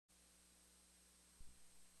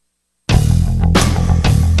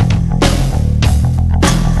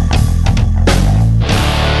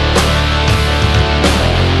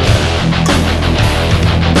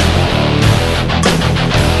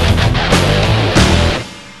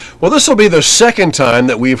Well, this will be the second time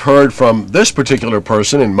that we've heard from this particular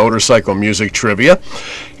person in motorcycle music trivia.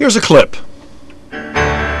 Here's a clip. All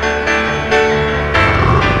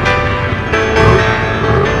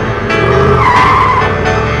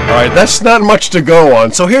right, that's not much to go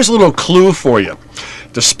on, so here's a little clue for you.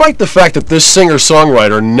 Despite the fact that this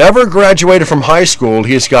singer-songwriter never graduated from high school,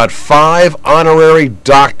 he's got 5 honorary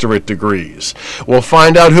doctorate degrees. We'll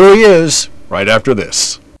find out who he is right after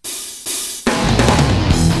this.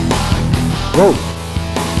 Whoa.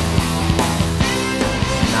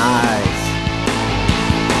 Nice.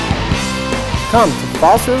 Come to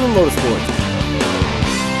Falls River Motorsports.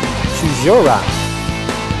 Choose your ride.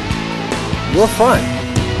 Your fun.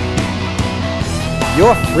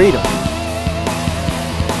 Your freedom.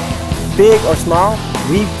 Big or small,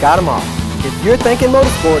 we've got them all. If you're thinking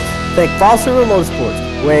motorsports, think Falls River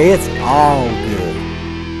Motorsports, where it's all good.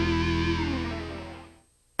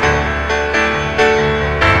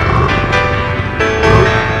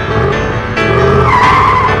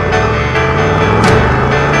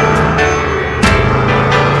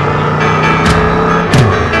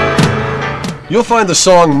 You'll find the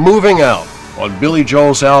song Moving Out on Billy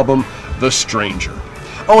Joel's album, The Stranger.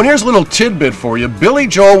 Oh, and here's a little tidbit for you. Billy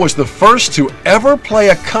Joel was the first to ever play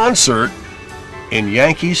a concert in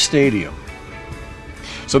Yankee Stadium.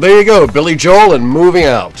 So there you go, Billy Joel and Moving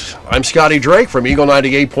Out. I'm Scotty Drake from Eagle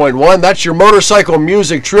 98.1. That's your motorcycle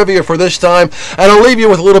music trivia for this time, and I'll leave you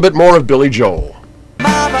with a little bit more of Billy Joel.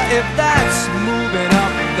 Mama, if that's moving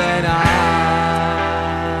up, then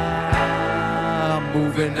I'm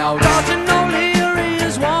moving out. Sergeant O'Leary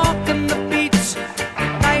is walking the beats.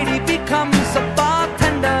 Might he become